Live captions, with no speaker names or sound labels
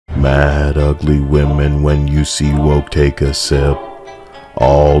Mad ugly women when you see woke take a sip.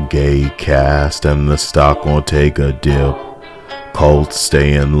 All gay cast and the stock gon' take a dip. Cults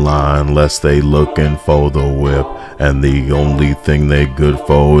stay in line lest they looking for the whip. And the only thing they good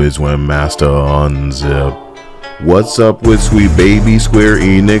for is when master unzip. What's up with sweet baby Square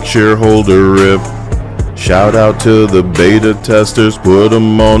Enix shareholder rip? Shout out to the beta testers, put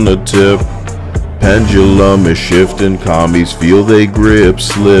them on the tip. Pendulum is shifting, commies feel they grip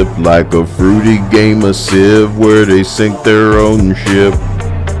slip like a fruity game of Civ where they sink their own ship.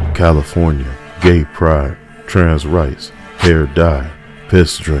 California, gay pride, trans rights, hair dye,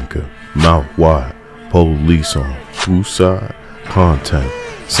 piss drinker, mouth wide, police on, whose side? Content,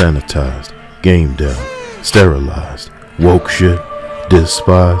 sanitized, game dev, sterilized, woke shit,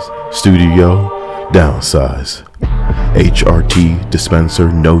 despise, studio, downsize. HRT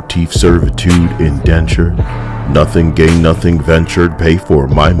dispenser, no teeth servitude indenture. Nothing gained, nothing ventured, pay for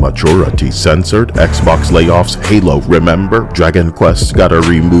my maturity censored. Xbox layoffs, Halo remember. Dragon Quest gotta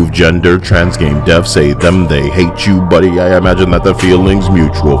remove gender. Trans game devs say them they hate you buddy. I imagine that the feeling's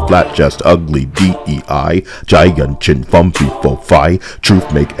mutual. Flat chest, ugly DEI. Giant chin, fumpy for fi.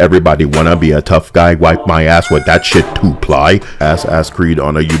 Truth make everybody wanna be a tough guy. Wipe my ass with that shit to ply. Ass Creed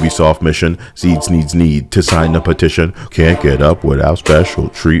on a Ubisoft mission. Seeds needs need to sign a petition. Can't get up without special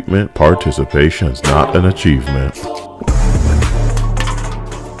treatment. Participation's not an achievement.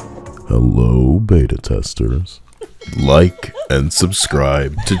 Hello, beta testers. Like and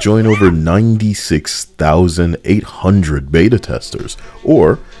subscribe to join over 96,800 beta testers,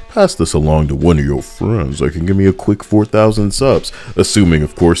 or pass this along to one of your friends that can give me a quick 4,000 subs, assuming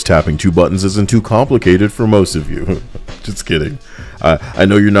of course tapping two buttons isn't too complicated for most of you. Just kidding. I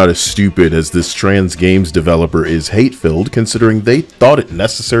know you're not as stupid as this trans games developer is hate-filled, considering they thought it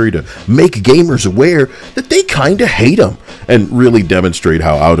necessary to make gamers aware that they kinda hate them, and really demonstrate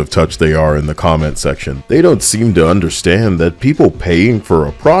how out of touch they are in the comment section. They don't seem to understand that people paying for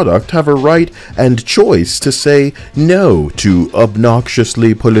a product have a right and choice to say no to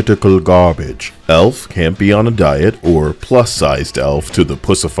obnoxiously political garbage. Elf can't be on a diet, or plus-sized Elf to the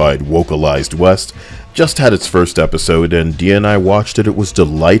pussified vocalized West, just had its first episode, and Dia and I watched it. It was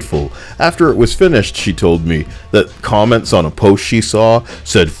delightful. After it was finished, she told me that comments on a post she saw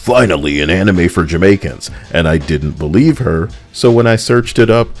said, "Finally an anime for Jamaicans," and I didn't believe her, so when I searched it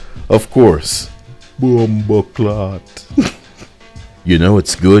up, of course, MacLeod. You know,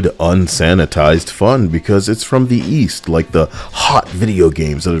 it's good unsanitized fun because it's from the East, like the hot video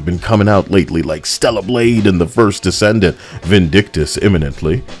games that have been coming out lately, like Stellar Blade and the First Descendant, Vindictus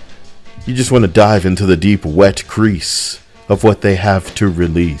imminently. You just want to dive into the deep, wet crease of what they have to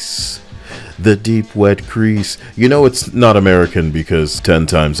release. The deep, wet crease. You know it's not American because 10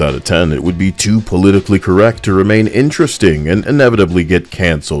 times out of 10 it would be too politically correct to remain interesting and inevitably get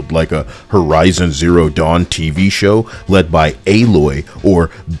cancelled, like a Horizon Zero Dawn TV show led by Aloy,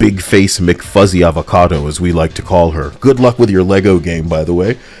 or Big Face McFuzzy Avocado as we like to call her. Good luck with your Lego game, by the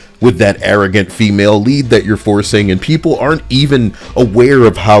way. With that arrogant female lead that you're forcing, and people aren't even aware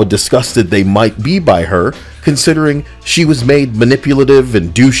of how disgusted they might be by her, considering she was made manipulative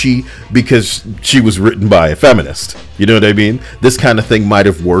and douchey because she was written by a feminist. You know what I mean? This kind of thing might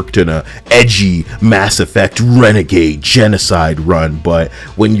have worked in a edgy Mass Effect renegade genocide run, but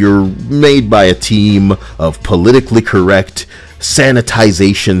when you're made by a team of politically correct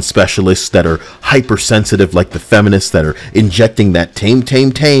sanitization specialists that are hypersensitive like the feminists that are injecting that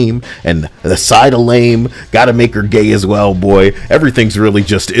tame, and the side of lame, gotta make her gay as well, boy. Everything's really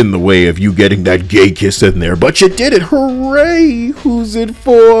just in the way of you getting that gay kiss in there, but you did it, hooray! Who's it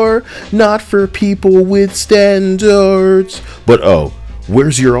for? Not for people with standards. But oh,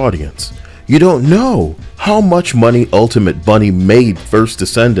 where's your audience? You don't know how much money Ultimate Bunny made First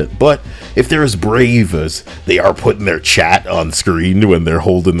Descendant, but if they're as brave as they are putting their chat on screen when they're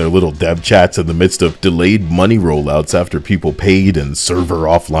holding their little dev chats in the midst of delayed money rollouts after people paid and server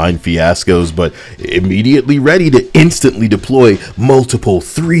offline fiascos, but immediately ready to instantly deploy multiple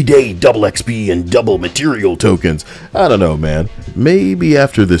 3-day double XP and double material tokens, I don't know, man. Maybe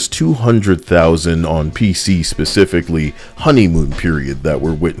after this 200,000 on PC specifically honeymoon period that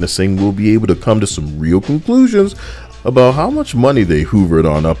we're witnessing, we'll be able to come to some real conclusions about how much money they hoovered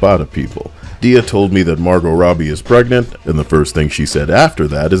on up out of people. Dia told me that Margot Robbie is pregnant, and the first thing she said after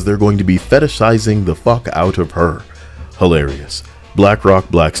that is they're going to be fetishizing the fuck out of her. Hilarious. BlackRock,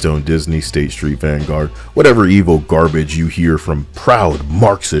 Blackstone, Disney, State Street, Vanguard, whatever evil garbage you hear from proud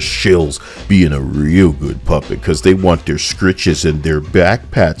Marxist shills being a real good puppet because they want their scritches and their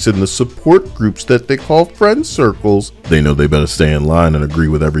backpats in the support groups that they call friend circles. They know they better stay in line and agree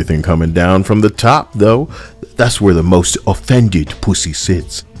with everything coming down from the top, though. That's where the most offended pussy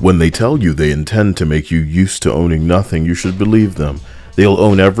sits. When they tell you they intend to make you used to owning nothing, you should believe them. They'll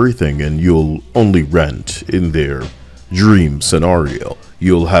own everything and you'll only rent in their dream scenario.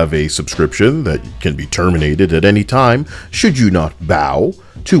 You'll have a subscription that can be terminated at any time should you not bow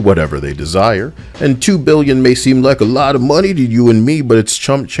to whatever they desire. And $2 billion may seem like a lot of money to you and me, but it's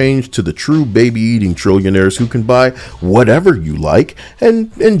chump change to the true baby-eating trillionaires who can buy whatever you like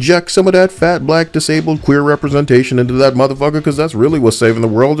and inject some of that fat, black, disabled, queer representation into that motherfucker, because that's really what's saving the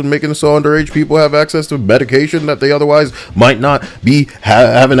world and making it so underage people have access to medication that they otherwise might not be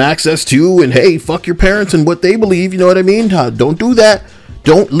having access to. And hey, fuck your parents and what they believe, you know what I mean? Don't do that.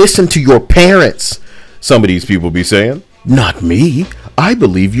 Don't listen to your parents, some of these people be saying. Not me. I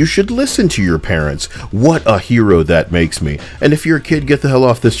believe you should listen to your parents. What a hero that makes me. And if you're a kid, get the hell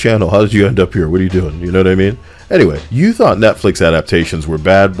off this channel. How did you end up here? What are you doing? You know what I mean? Anyway, you thought Netflix adaptations were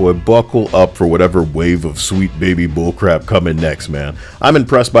bad, boy. Buckle up for whatever wave of sweet baby bullcrap coming next, man. I'm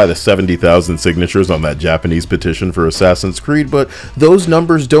impressed by the 70,000 signatures on that Japanese petition for Assassin's Creed, but those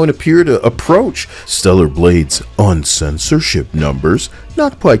numbers don't appear to approach Stellar Blade's uncensorship numbers.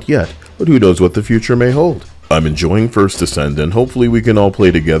 Not quite yet, but who knows what the future may hold. I'm enjoying First Ascend, and hopefully we can all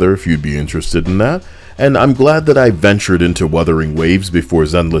play together if you'd be interested in that. And I'm glad that I ventured into Wuthering Waves before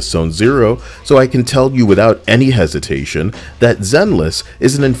Zenless Zone Zero, so I can tell you without any hesitation that Zenless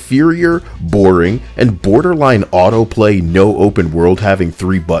is an inferior, boring, and borderline autoplay, no open world having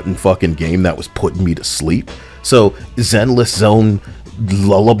 3-button fucking game that was putting me to sleep. So Zenless Zone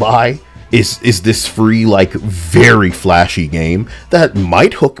Lullaby is this free, like, very flashy game that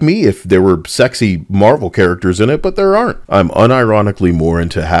might hook me if there were sexy Marvel characters in it, but there aren't. I'm unironically more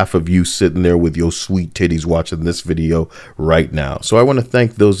into half of you sitting there with your sweet titties watching this video right now. So I want to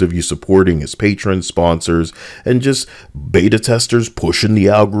thank those of you supporting as patrons, sponsors, and just beta testers pushing the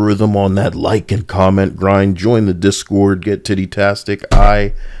algorithm on that like and comment grind. Join the Discord, get titty-tastic.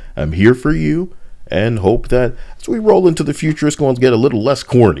 I am here for you, and hope that as we roll into the future, it's going to get a little less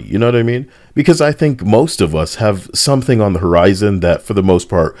corny, you know what I mean? Because I think most of us have something on the horizon that, for the most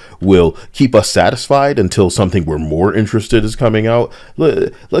part, will keep us satisfied until something we're more interested is coming out.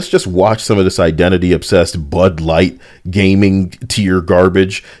 Let's just watch some of this identity-obsessed Bud Light gaming tier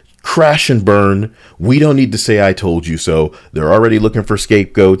garbage crash and burn. We don't need to say I told you so. They're already looking for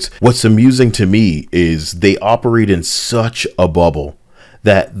scapegoats. What's amusing to me is they operate in such a bubble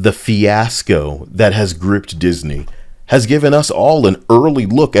that the fiasco that has gripped Disney has given us all an early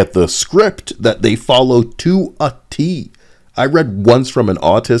look at the script that they follow to a T. I read once from an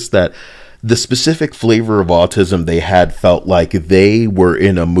autist that the specific flavor of autism they had felt like they were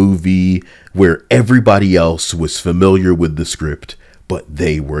in a movie where everybody else was familiar with the script, but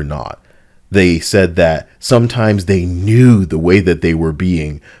they were not. They said that sometimes they knew the way that they were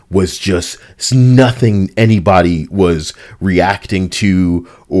being was just nothing anybody was reacting to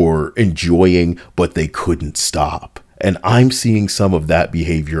or enjoying, but they couldn't stop. And I'm seeing some of that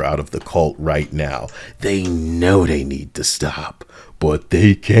behavior out of the cult right now. They know they need to stop, but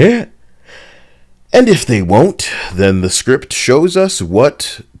they can't. And if they won't, then the script shows us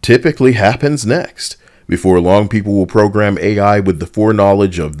what typically happens next. Before long, people will program AI with the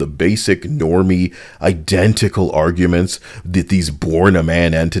foreknowledge of the basic, normie, identical arguments that these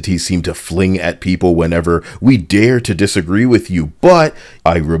born-a-man entities seem to fling at people whenever we dare to disagree with you. But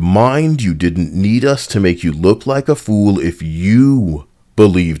I remind you didn't need us to make you look like a fool if you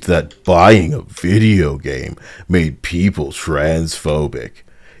believed that buying a video game made people transphobic.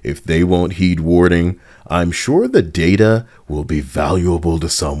 If they won't heed warning, I'm sure the data will be valuable to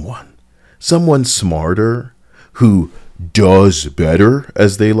someone. Someone smarter, who does better,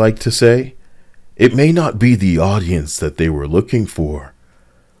 as they like to say. It may not be the audience that they were looking for,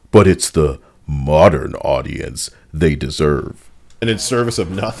 but it's the modern audience they deserve. And in service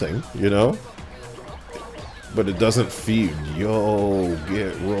of nothing, you know? But it doesn't feed. Yo,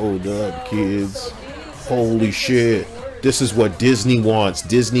 get rolled up, kids. Holy shit. This is what Disney wants.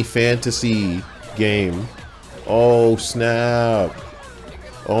 Disney fantasy game. Oh, snap.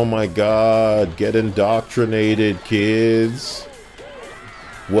 Oh my god, get indoctrinated, kids.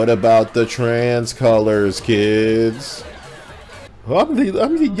 What about the trans colors, kids? I'm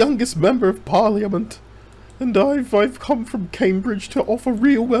the youngest member of Parliament, and I've come from Cambridge to offer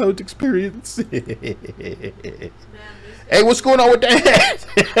real-world experience. Hey, what's going on with that?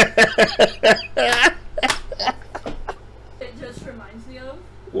 It just reminds me of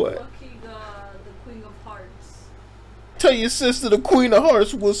what? Lucky the Queen of Hearts. Tell your sister the Queen of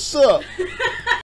Hearts what's up.